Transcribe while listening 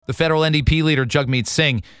The federal NDP leader, Jagmeet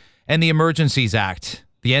Singh, and the Emergencies Act.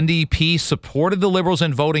 The NDP supported the Liberals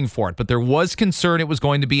in voting for it, but there was concern it was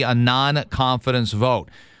going to be a non-confidence vote.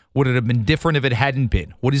 Would it have been different if it hadn't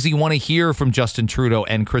been? What does he want to hear from Justin Trudeau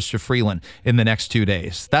and Chrystia Freeland in the next 2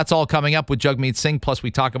 days? That's all coming up with Jagmeet Singh. Plus, we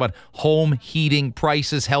talk about home heating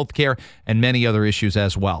prices, healthcare, and many other issues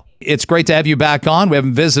as well. It's great to have you back on. We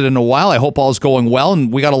haven't visited in a while. I hope all's going well,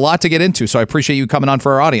 and we got a lot to get into, so I appreciate you coming on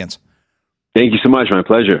for our audience. Thank you so much. My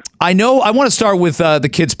pleasure. I want to start with the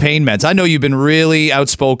kids' pain meds. I know you've been really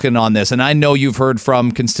outspoken on this, and I know you've heard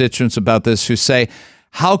from constituents about this who say,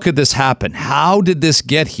 how could this happen? How did this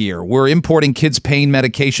get here? We're importing kids' pain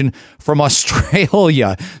medication from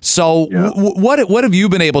Australia. So what have you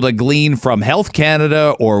been able to glean from Health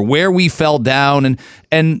Canada or where we fell down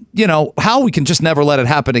and how we can just never let it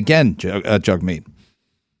happen again, Jagmeet?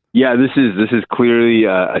 Yeah, this is clearly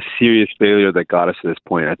a serious failure that got us to this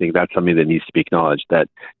point. I think that's something that needs to be acknowledged, that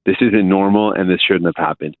this isn't normal and this shouldn't have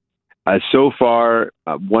happened. So far,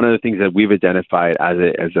 one of the things that we've identified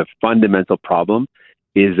as a fundamental problem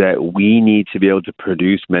is that we need to be able to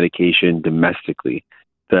produce medication domestically.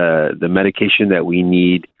 The medication that we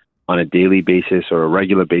need on a daily basis or a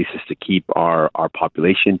regular basis to keep our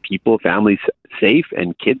population, people, families safe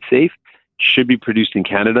and kids safe should be produced in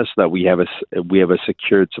Canada so that we have a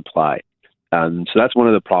secured supply. So that's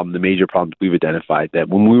one of the major problems we've identified, that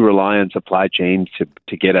when we rely on supply chains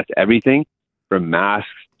to get us everything from masks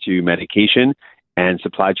to medication and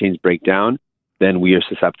supply chains break down, then we are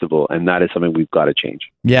susceptible, and that is something we've got to change.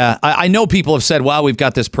 Yeah, I know people have said, wow, we've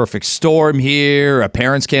got this perfect storm here.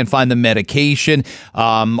 Parents can't find the medication.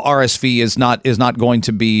 RSV is not going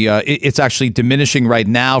to be, it's actually diminishing right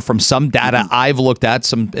now from some data I've looked at.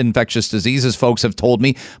 Some infectious diseases folks have told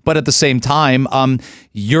me. But at the same time,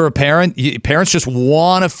 you're a parent. Parents just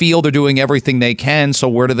want to feel they're doing everything they can. So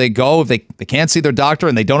where do they go? If they can't see their doctor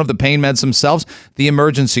and they don't have the pain meds themselves, the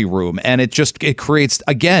emergency room. And it creates,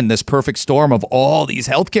 again, this perfect storm of all these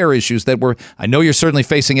healthcare issues that I know you're certainly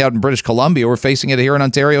facing out in British Columbia. We're facing it here in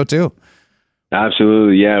Ontario too.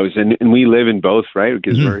 Absolutely, yeah. And we live in both, right?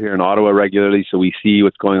 Because we're here in Ottawa regularly, so we see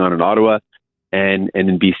what's going on in Ottawa, and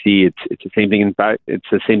in BC, it's the same thing. In fact, it's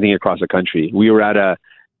the same thing across the country. We were at a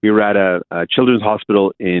children's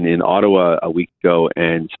hospital in Ottawa a week ago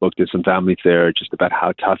and spoke to some families there just about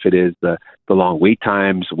how tough it is, the long wait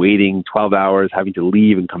times, waiting 12 hours, having to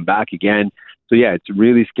leave and come back again. So yeah, it's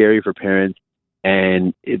really scary for parents.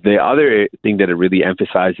 And the other thing that it really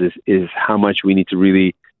emphasizes is how much we need to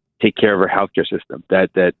really take care of our healthcare system,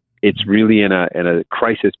 that it's really in a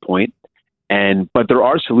crisis point. But there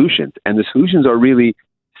are solutions, and the solutions are really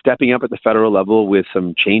stepping up at the federal level with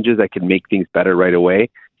some changes that can make things better right away,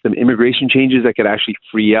 some immigration changes that could actually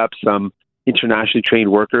free up some internationally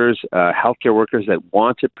trained workers, healthcare workers that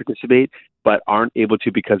want to participate but aren't able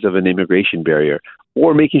to because of an immigration barrier,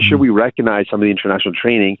 or making sure we recognize some of the international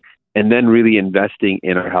training and then really investing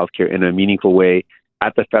in our healthcare in a meaningful way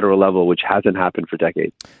at the federal level, which hasn't happened for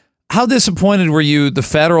decades. How disappointed were you the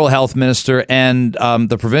federal health minister and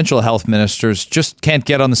the provincial health ministers just can't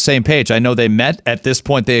get on the same page? I know they met. At this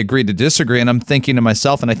point, they agreed to disagree, and I'm thinking to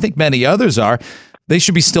myself, and I think many others are, they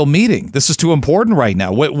should be still meeting. This is too important right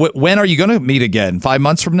now. When are you going to meet again? 5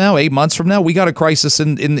 months from now? 8 months from now? We got a crisis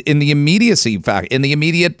in the immediacy, in the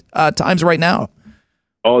immediate times right now.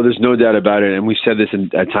 Oh, there's no doubt about it. And we've said this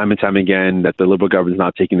time and time again, that the Liberal government is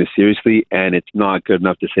not taking this seriously, and it's not good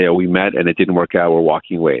enough to say, oh, we met and it didn't work out, we're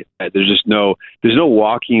walking away. There's no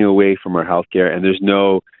walking away from our healthcare, and there's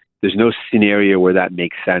no scenario where that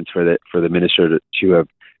makes sense for the minister to have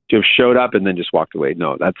showed up and then just walked away.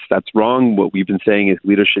 No, that's wrong. What we've been saying is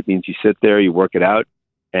leadership means you sit there, you work it out,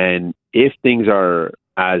 and if things are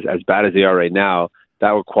as bad as they are right now,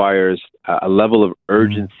 that requires a level of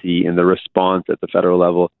urgency in the response at the federal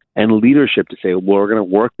level and leadership to say, well, we're going to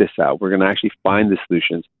work this out. We're going to actually find the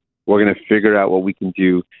solutions. We're going to figure out what we can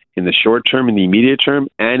do in the short term, in the immediate term,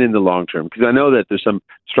 and in the long term. Because I know that there's some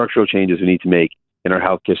structural changes we need to make in our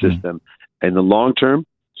healthcare system. In the long term,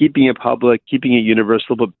 keeping it public, keeping it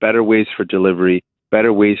universal, but better ways for delivery,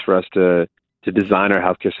 better ways for us to design our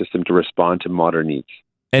healthcare system to respond to modern needs.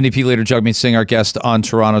 NDP leader Jagmeet Singh, our guest on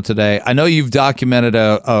Toronto today. I know you've documented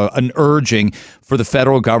an urging for the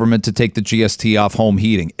federal government to take the GST off home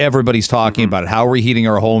heating. Everybody's talking about it. How are we heating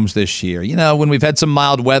our homes this year? You know, when we've had some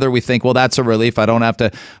mild weather, we think, well, that's a relief. I don't have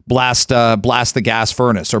to blast the gas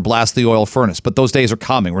furnace or blast the oil furnace. But those days are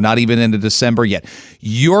coming. We're not even into December yet.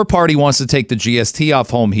 Your party wants to take the GST off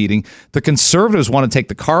home heating. The Conservatives want to take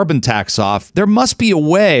the carbon tax off. There must be a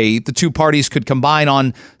way the two parties could combine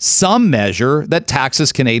on some measure that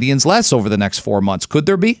taxes Canadians less over the next 4 months. Could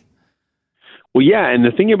there be? Well, yeah, and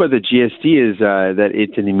the thing about the GST is that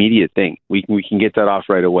it's an immediate thing. We can get that off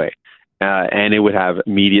right away, and it would have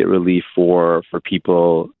immediate relief for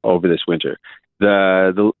people over this winter.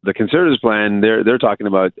 The Conservatives' plan, they're talking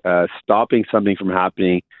about stopping something from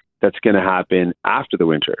happening that's going to happen after the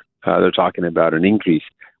winter. They're talking about an increase.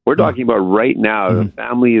 We're talking about right now. Mm-hmm. The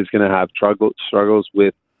family is going to have struggles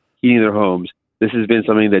with heating their homes. This has been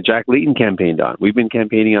something that Jack Layton campaigned on. We've been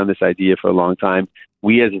campaigning on this idea for a long time.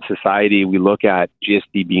 We as a society, we look at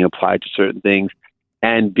GST being applied to certain things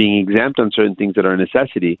and being exempt on certain things that are a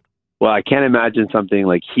necessity. Well, I can't imagine something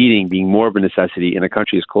like heating being more of a necessity in a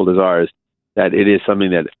country as cold as ours, that it is something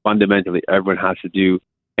that fundamentally everyone has to do,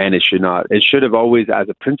 and it should not. It should have always, as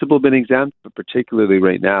a principle, been exempt, but particularly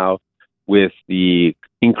right now with the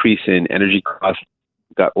increase in energy costs,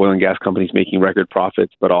 we've got oil and gas companies making record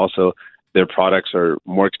profits, but also their products are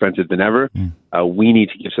more expensive than ever. We need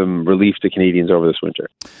to give some relief to Canadians over this winter.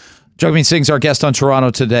 Jagmeet Singh's our guest on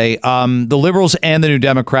Toronto today. The Liberals and the New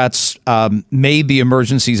Democrats made the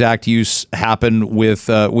Emergencies Act use happen with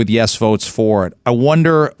yes votes for it. I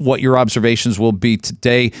wonder what your observations will be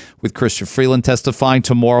today with Chrystia Freeland testifying,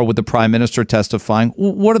 tomorrow with the Prime Minister testifying.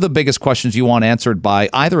 What are the biggest questions you want answered by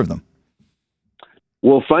either of them?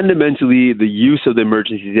 Well, fundamentally, the use of the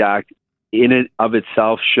Emergencies Act in and of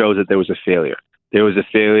itself shows that there was a failure. There was a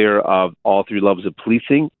failure of all three levels of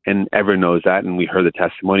policing, and everyone knows that, and we heard the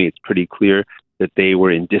testimony. It's pretty clear that they were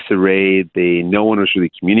in disarray. No one was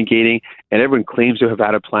really communicating, and everyone claims to have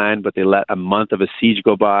had a plan, but they let a month of a siege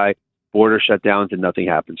go by, border shutdowns, and nothing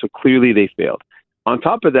happened. So clearly they failed. On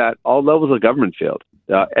top of that, all levels of government failed.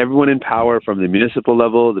 Everyone in power, from the municipal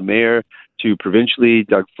level, the mayor, to provincially,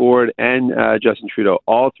 Doug Ford and Justin Trudeau,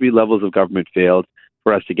 all three levels of government failed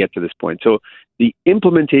for us to get to this point. So the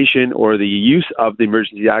implementation or the use of the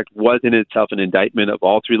Emergency Act was in itself an indictment of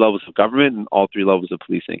all three levels of government and all three levels of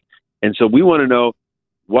policing. And so we want to know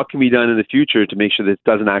what can be done in the future to make sure that it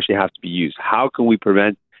doesn't actually have to be used. How can we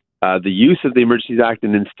prevent the use of the Emergency Act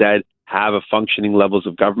and instead have a functioning levels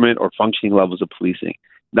of government or functioning levels of policing?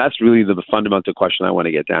 That's really the fundamental question I want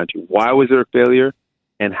to get down to. Why was there a failure,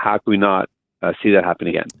 and how can we not see that happen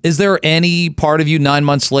again? Is there any part of you 9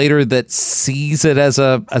 months later that sees it as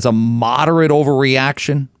a moderate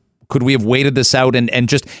overreaction? Could we have waited this out and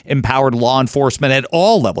just empowered law enforcement at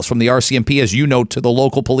all levels, from the RCMP, as you know, to the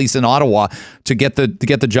local police in Ottawa, to get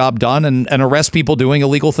the job done and arrest people doing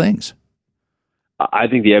illegal things? I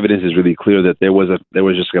think the evidence is really clear that there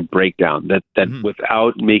was just a breakdown, that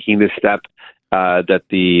without making this step, that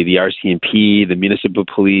the RCMP, the municipal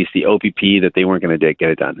police, the OPP, that they weren't going to get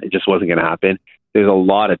it done. It just wasn't going to happen. There's a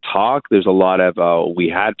lot of talk. There's a lot of, we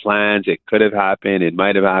had plans. It could have happened. It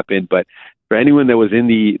might have happened. But for anyone that was in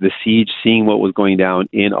the siege, seeing what was going down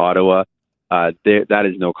in Ottawa, that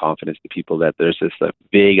is no confidence to people that there's this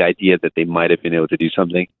vague idea that they might have been able to do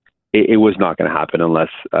something. It was not going to happen unless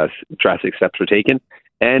drastic steps were taken.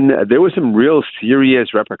 And there were some real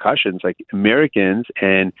serious repercussions, like Americans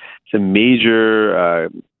and some major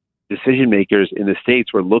decision makers in the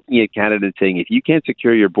States were looking at Canada and saying, if you can't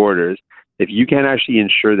secure your borders, if you can't actually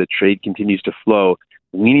ensure that trade continues to flow,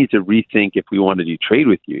 we need to rethink if we want to do trade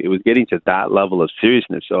with you. It was getting to that level of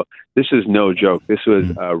seriousness. So this is no joke. This was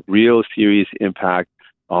a real serious impact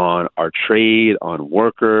on our trade, on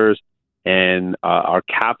workers, and our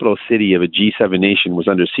capital city of a G7 nation was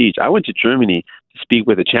under siege. I went to Germany to speak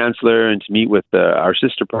with the chancellor and to meet with our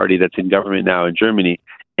sister party that's in government now in Germany.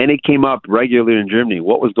 And it came up regularly in Germany.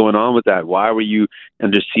 What was going on with that? Why were you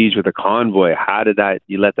under siege with a convoy? How did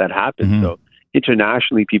you let that happen? So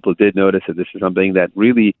internationally, people did notice that this is something that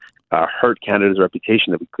really hurt Canada's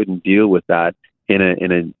reputation, that we couldn't deal with that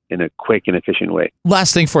in a quick and efficient way.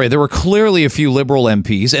 Last thing for you, there were clearly a few Liberal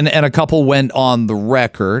MPs, and a couple went on the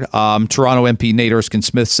record. Toronto MP Nate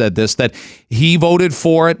Erskine-Smith said this, that he voted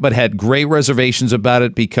for it, but had great reservations about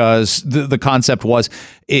it because the concept was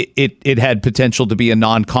it had potential to be a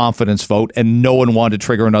non-confidence vote, and no one wanted to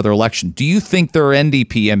trigger another election. Do you think there are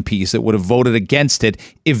NDP MPs that would have voted against it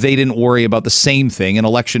if they didn't worry about the same thing, an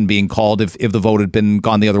election being called, if the vote had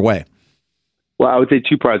gone the other way? Well, I would say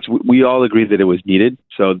two parts. We all agreed that it was needed.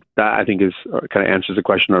 So that, I think, is kind of answers the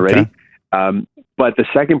question already. Okay. But the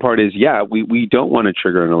second part is, we don't want to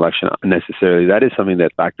trigger an election unnecessarily. That is something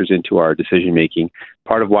that factors into our decision-making.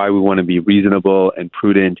 Part of why we want to be reasonable and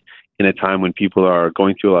prudent in a time when people are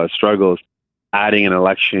going through a lot of struggles. Adding an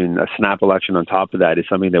election, a snap election on top of that, is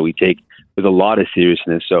something that we take with a lot of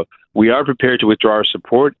seriousness. So we are prepared to withdraw our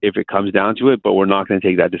support if it comes down to it, but we're not going to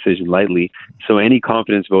take that decision lightly. So any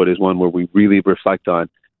confidence vote is one where we really reflect on,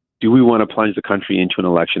 do we want to plunge the country into an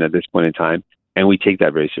election at this point in time? and we take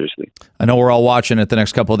that very seriously. I know we're all watching it the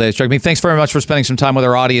next couple of days. Jagmeet, thanks very much for spending some time with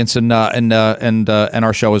our audience and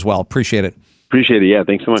our show as well. Appreciate it. Appreciate it. Yeah,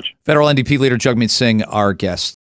 thanks so much. Federal NDP leader Jagmeet Singh, our guest.